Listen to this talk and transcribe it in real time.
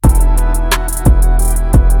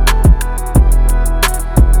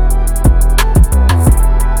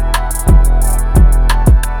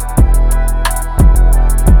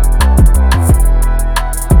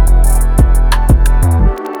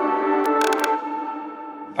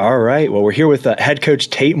All right. Well, we're here with head coach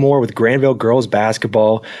Tate Moore with Granville girls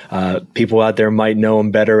basketball. People out there might know him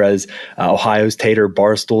better as Ohio's Tate or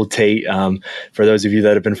Barstool Tate. For those of you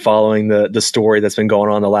that have been following the story that's been going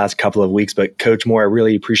on the last couple of weeks, but Coach Moore, I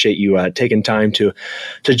really appreciate you taking time to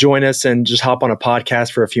join us and just hop on a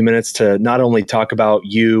podcast for a few minutes to not only talk about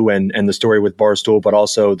you and the story with Barstool, but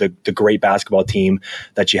also the great basketball team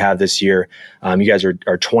that you have this year. You guys are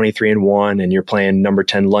 23-1, and you're playing number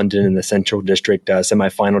 10 London in the Central District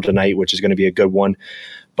semifinal tonight, which is going to be a good one.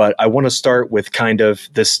 But I want to start with kind of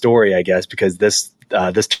this story, I guess, because this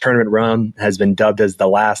tournament run has been dubbed as the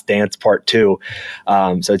Last Dance Part Two.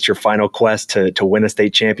 So it's your final quest to win a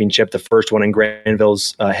state championship, the first one in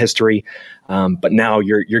Granville's history. But now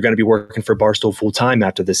you're going to be working for Barstool full time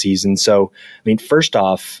after the season. So, I mean, first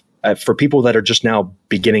off, for people that are just now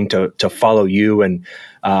beginning to follow you and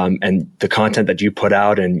the content that you put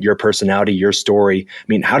out and your personality, your story. I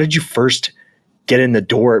mean, how did you first get in the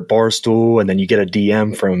door at Barstool, and then you get a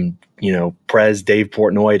DM from Prez Dave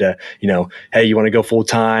Portnoy to hey, you want to go full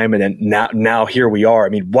time, and then now here we are. I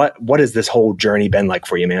mean, what has this whole journey been like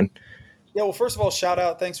for you, man? Yeah, well, first of all, shout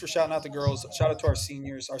out. Thanks for shouting out the girls. Shout out to our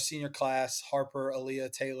seniors, our senior class: Harper,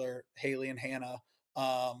 Aaliyah, Taylor, Haley, and Hannah.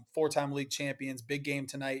 Four-time league champions. Big game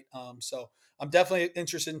tonight. So I'm definitely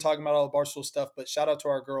interested in talking about all the Barstool stuff. But shout out to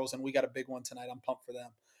our girls, and we got a big one tonight. I'm pumped for them.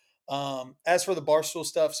 As for the Barstool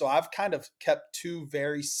stuff, so I've kind of kept two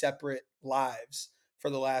very separate lives for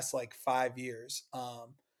the last like 5 years.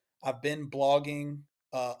 I've been blogging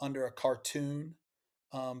under a cartoon,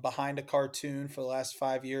 behind a cartoon for the last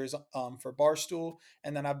 5 years for Barstool.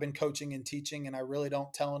 And then I've been coaching and teaching, and I really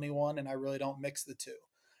don't tell anyone and I really don't mix the two.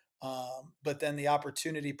 But then the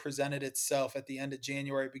opportunity presented itself at the end of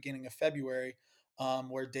January, beginning of February,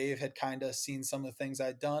 where Dave had kind of seen some of the things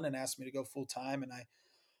I'd done and asked me to go full time. And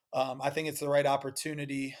I think it's the right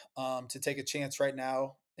opportunity to take a chance right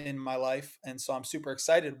now in my life, and so I'm super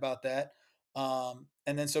excited about that.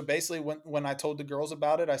 And then so basically, when I told the girls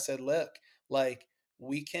about it, I said, "Look, like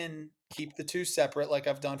we can keep the two separate, like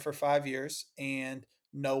I've done for 5 years, and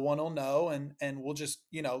no one will know, and we'll just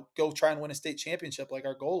go try and win a state championship like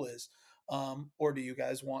our goal is. Or do you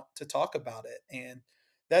guys want to talk about it?" And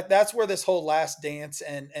that's where this whole last dance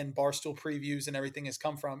and Barstool previews and everything has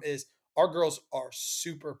come from. Is our girls are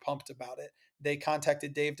super pumped about it. They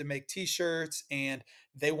contacted Dave to make t-shirts, and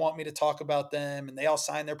they want me to talk about them, and they all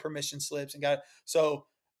signed their permission slips and got it. So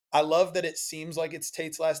I love that it seems like it's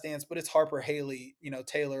Tate's last dance, but it's Harper, Haley,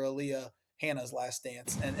 Taylor, Aaliyah, Hannah's last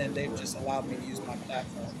dance, and they've just allowed me to use my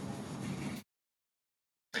platform.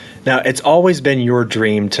 Now, it's always been your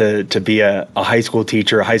dream to be a high school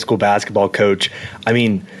teacher, a high school basketball coach. I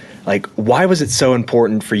mean, like, why was it so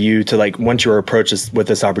important for you to, like, once you were approached with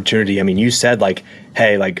this opportunity? I mean, you said, like,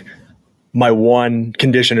 hey, like, my one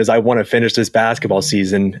condition is I want to finish this basketball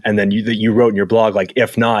season, and then you wrote in your blog, like,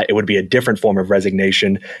 if not, it would be a different form of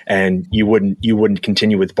resignation, and you wouldn't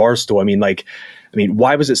continue with Barstool. I mean,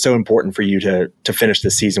 why was it so important for you to finish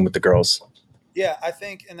this season with the girls? Yeah, I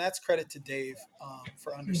think, and that's credit to Dave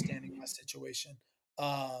for understanding my situation.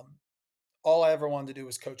 Um, all I ever wanted to do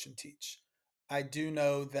was coach and teach. I do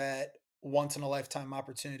know that once in a lifetime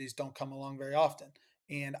opportunities don't come along very often.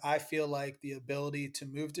 And I feel like the ability to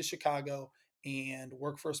move to Chicago and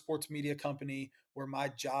work for a sports media company where my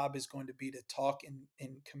job is going to be to talk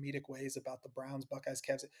in comedic ways about the Browns, Buckeyes,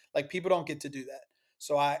 Cavs, like people don't get to do that.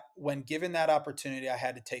 So when given that opportunity, I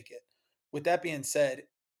had to take it. With that being said,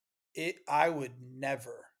 I would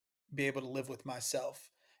never be able to live with myself.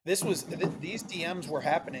 These DMs were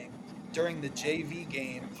happening during the JV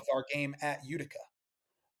game of our game at Utica.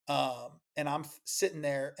 And I'm sitting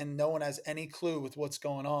there and no one has any clue with what's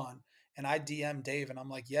going on. And I DM Dave and I'm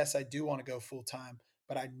like, yes, I do want to go full time,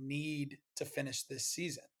 but I need to finish this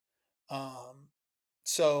season. Um,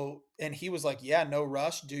 and he was like, yeah, no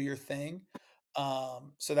rush, do your thing.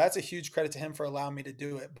 So that's a huge credit to him for allowing me to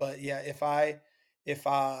do it. But yeah, if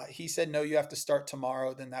he said no, you have to start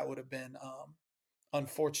tomorrow, then that would have been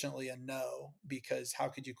unfortunately a no, because how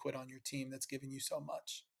could you quit on your team that's giving you so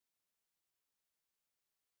much?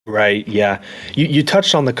 Right. Yeah. You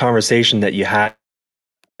touched on the conversation that you had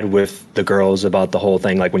with the girls about the whole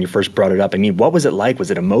thing, like when you first brought it up. I mean, what was it like? Was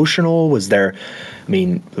it emotional? Was there, I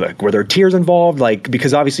mean, like, were there tears involved? Like,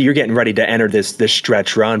 because obviously you're getting ready to enter this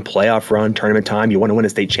stretch run, playoff run, tournament time. You want to win a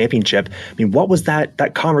state championship. I mean, what was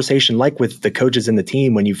that conversation like with the coaches and the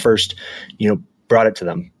team when you first, brought it to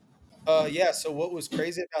them? Yeah. So what was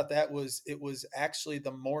crazy about that was it was actually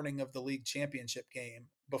the morning of the league championship game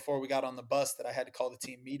before we got on the bus that I had to call the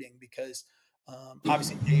team meeting because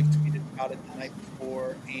obviously Dave tweeted about it the night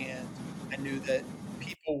before, and I knew that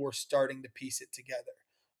people were starting to piece it together.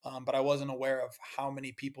 but I wasn't aware of how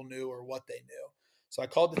many people knew or what they knew. So I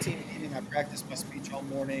called the team meeting. I practiced my speech all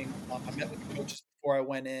morning. I met with the coaches before I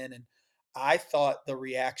went in, and I thought the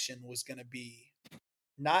reaction was going to be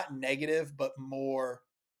not negative, but more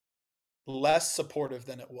less supportive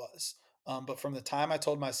than it was. But from the time I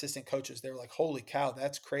told my assistant coaches, they were like, "Holy cow,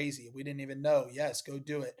 that's crazy! We didn't even know." Yes, go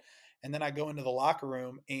do it. And then I go into the locker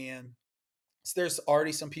room, and so there's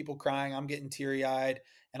already some people crying. I'm getting teary eyed.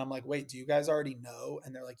 And I'm like, wait, do you guys already know?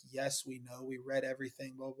 And they're like, yes, we know. We read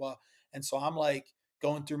everything, blah, blah. And so I'm like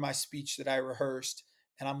going through my speech that I rehearsed.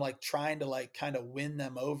 And I'm like trying to like kind of win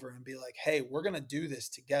them over and be like, hey, we're going to do this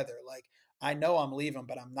together. Like, I know I'm leaving,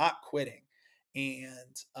 but I'm not quitting.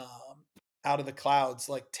 And out of the clouds,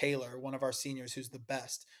 like Taylor, one of our seniors who's the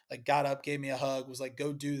best, like got up, gave me a hug, was like,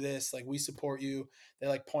 go do this. Like, we support you. They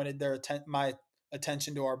like pointed my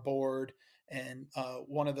attention to our board, and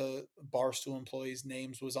one of the Barstool employees'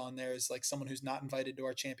 names was on there as like someone who's not invited to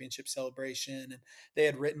our championship celebration, and they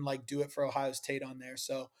had written like "Do it for Ohio State" on there.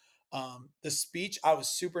 So the speech, I was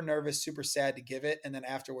super nervous, super sad to give it, and then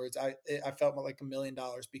afterwards, I felt like $1 million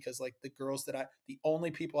because like the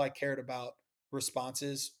only people I cared about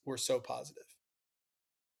responses were so positive.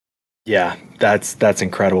 Yeah, that's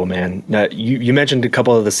incredible, man. Now, you mentioned a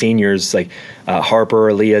couple of the seniors like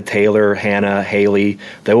Harper, Leah, Taylor, Hannah, Haley.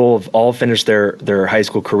 They will have all finished their high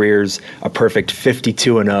school careers a perfect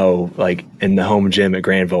 52-0, like in the home gym at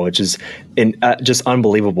Granville, which is just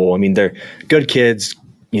unbelievable. I mean, they're good kids.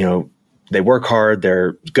 You know, they work hard.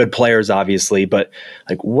 They're good players, obviously. But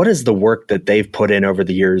like, what is the work that they've put in over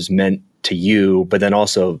the years meant to you? But then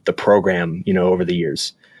also the program, over the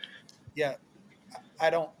years. Yeah, I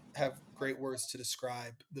don't have great words to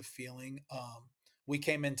describe the feeling. We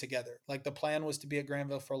came in together. Like the plan was to be at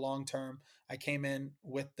Granville for long term. I came in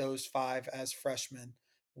with those five as freshmen.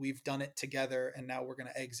 We've done it together, and now we're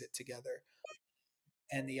going to exit together.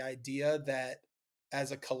 And the idea that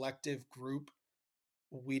as a collective group,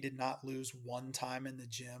 we did not lose one time in the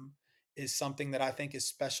gym is something that I think is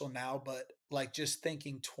special now. But like just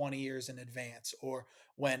thinking 20 years in advance, or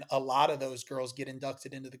when a lot of those girls get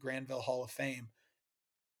inducted into the Granville Hall of Fame,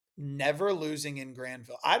 never losing in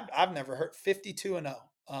Granville. I've never heard 52-0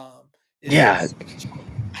 Yeah, is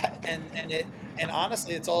and it and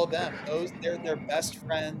honestly, it's all them. They're best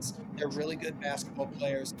friends. They're really good basketball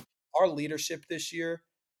players. Our leadership this year,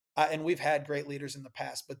 and we've had great leaders in the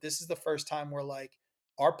past, but this is the first time where like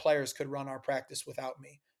our players could run our practice without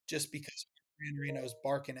me, just because Fran Reno's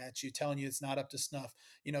barking at you, telling you it's not up to snuff.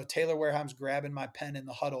 Taylor Wareham's grabbing my pen in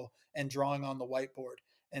the huddle and drawing on the whiteboard,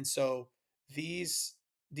 and so these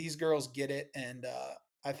these girls get it, and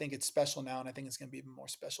I think it's special now, and I think it's going to be even more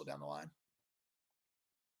special down the line.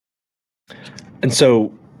 and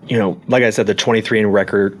so, like I said, the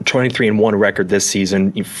 23-1 record this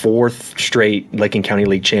season, fourth straight Licking County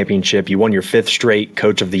League championship. You won your fifth straight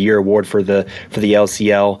Coach of the Year award for the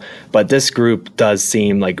LCL. But this group does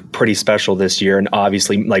seem like pretty special this year, and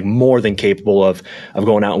obviously like more than capable of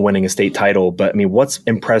going out and winning a state title. But I mean, what's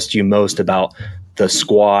impressed you most about the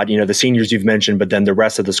squad? The seniors you've mentioned, but then the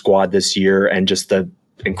rest of the squad this year, and just the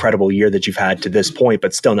incredible year that you've had to this point,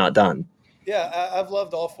 but still not done. Yeah, I've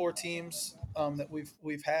loved all four teams that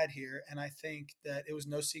we've had here, and I think that it was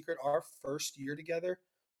no secret. Our first year together,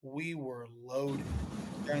 we were loaded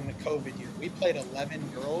during the COVID year. We played 11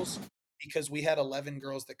 girls because we had 11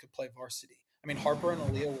 girls that could play varsity. I mean, Harper and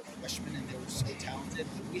Aaliyah were freshmen and they were so talented,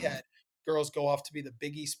 but we had girls go off to be the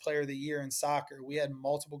Big East Player of the Year in soccer. We had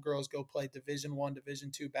multiple girls go play Division 1,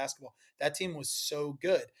 Division 2 basketball. That team was so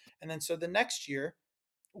good. And then so the next year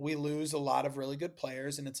we lose a lot of really good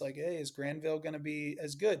players, and it's like, hey, is Granville going to be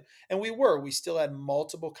as good? And we still had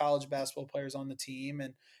multiple college basketball players on the team,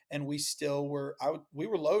 and we still were out. We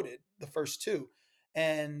were loaded the first two,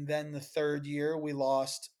 and then the third year we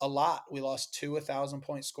lost a lot. We lost two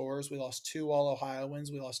 1,000-point scorers. We lost two All Ohioans.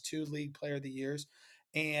 We lost two League Player of the Years,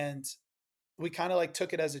 and we kind of like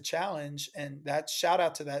took it as a challenge. And that shout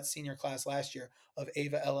out to that senior class last year of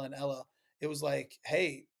Ava, Ella, and Ella. It was like,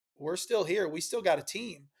 hey, we're still here. We still got a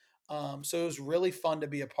team. So it was really fun to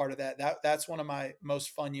be a part of that. That's one of my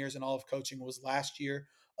most fun years in all of coaching was last year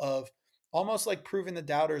of almost like proving the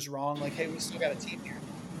doubters wrong. Like, hey, we still got a team here.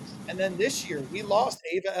 And then this year we lost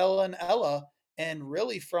Ava, Ella, and Ella. And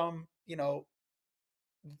really from,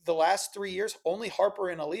 the last 3 years, only Harper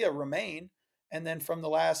and Aaliyah remain. And then from the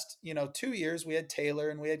last, 2 years, we had Taylor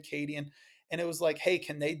and we had Katie, and it was like, hey,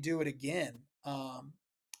 can they do it again?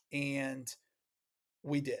 And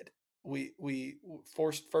we did. We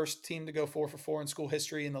forced first team to go 4 for 4 in school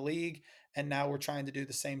history in the league, and now we're trying to do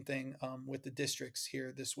the same thing with the districts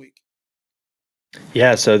here this week.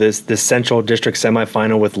 Yeah, so this Central District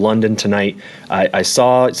semifinal with London tonight. I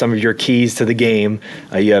saw some of your keys to the game.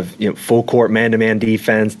 You have full court man-to-man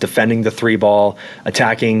defense, defending the three ball,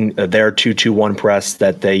 attacking their 2-2-1 press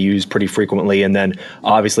that they use pretty frequently, and then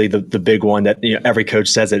obviously the big one that every coach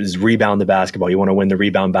says it is rebound the basketball. You want to win the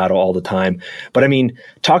rebound battle all the time. But I mean,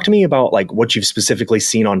 talk to me about like what you've specifically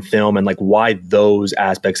seen on film and like why those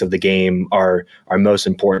aspects of the game are most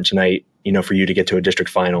important tonight. For you to get to a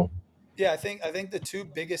district final. Yeah, I think the two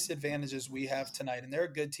biggest advantages we have tonight, and they're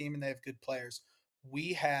a good team and they have good players.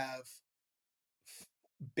 We have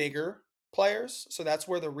bigger players, so that's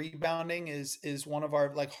where the rebounding is one of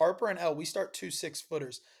our, like Harper and L. We start 2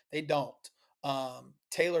 6-footers. They don't.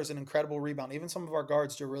 Taylor's an incredible rebound. Even some of our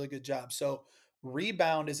guards do a really good job. So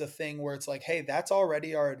rebound is a thing where it's like, hey, that's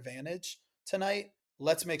already our advantage tonight.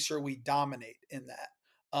 Let's make sure we dominate in that.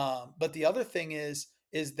 But the other thing is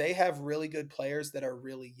they have really good players that are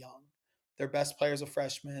really young. Their best player is a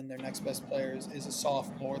freshman. Their next best player is a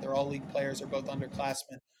sophomore. They're all league players. Are both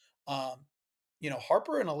underclassmen. Um,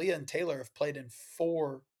 Harper and Aaliyah and Taylor have played in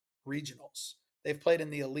 4 regionals. They've played in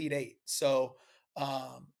the Elite Eight. So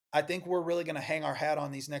I think we're really going to hang our hat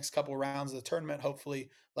on these next couple of rounds of the tournament. Hopefully,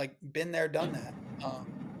 like been there, done that.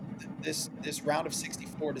 This round of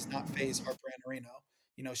 64 does not phase Harper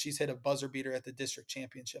Anarino. She's hit a buzzer beater at the district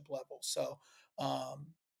championship level. So um,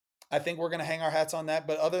 I think we're going to hang our hats on that.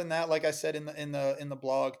 But other than that, like I said in the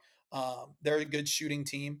blog, they're a good shooting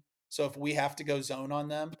team. So if we have to go zone on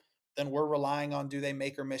them, then we're relying on do they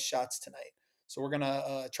make or miss shots tonight. So we're going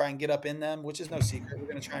to try and get up in them, which is no secret. We're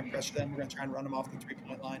going to try and pressure them. We're going to try and run them off the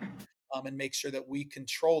 3-point line, and make sure that we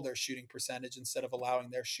control their shooting percentage instead of allowing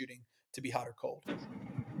their shooting to be hot or cold.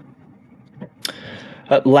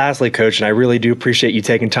 Lastly, Coach, and I really do appreciate you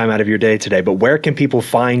taking time out of your day today, but where can people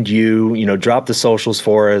find you? Drop the socials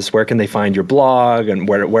for us. Where can they find your blog and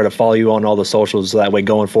where to follow you on all the socials so that way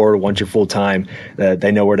going forward, once you're full time,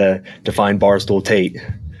 they know where to find Barstool Tate.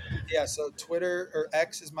 Yeah, so Twitter or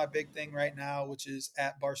X is my big thing right now, which is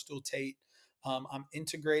at Barstool Tate. I'm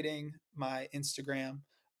integrating my Instagram.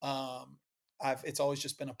 Um, it's always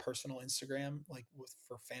just been a personal Instagram, like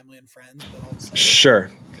for family and friends, but all of a sudden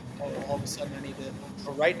Sure. I need to.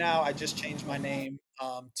 But right now, I just changed my name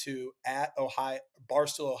to at Ohio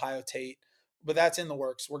Barstool Ohio Tate, but that's in the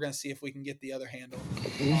works. We're going to see if we can get the other handle.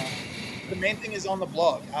 Um, the main thing is on the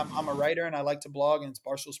blog. I'm a writer and I like to blog, and it's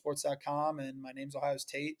barstoolsports.com, and my name's Ohio's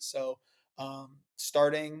Tate. So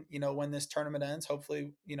starting, when this tournament ends,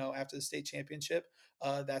 hopefully, after the state championship,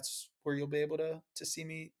 that's where you'll be able to see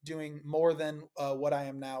me doing more than what I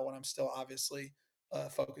am now when I'm still obviously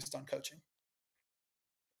focused on coaching.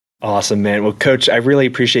 Awesome, man. Well, Coach, I really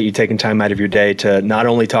appreciate you taking time out of your day to not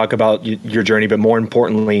only talk about your journey, but more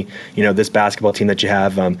importantly, this basketball team that you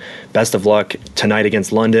have. Best of luck tonight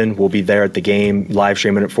against London. We'll be there at the game, live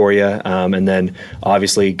streaming it for you. And then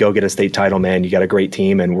obviously go get a state title, man. You got a great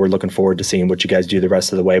team, and we're looking forward to seeing what you guys do the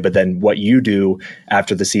rest of the way. But then what you do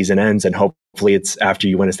after the season ends, and hopefully it's after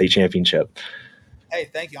you win a state championship.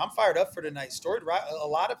 Hey, thank you. I'm fired up for tonight. A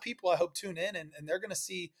lot of people I hope tune in, and they're going to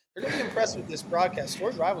be impressed with this broadcast.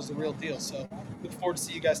 Storied Rival's the real deal. So look forward to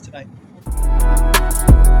see you guys tonight.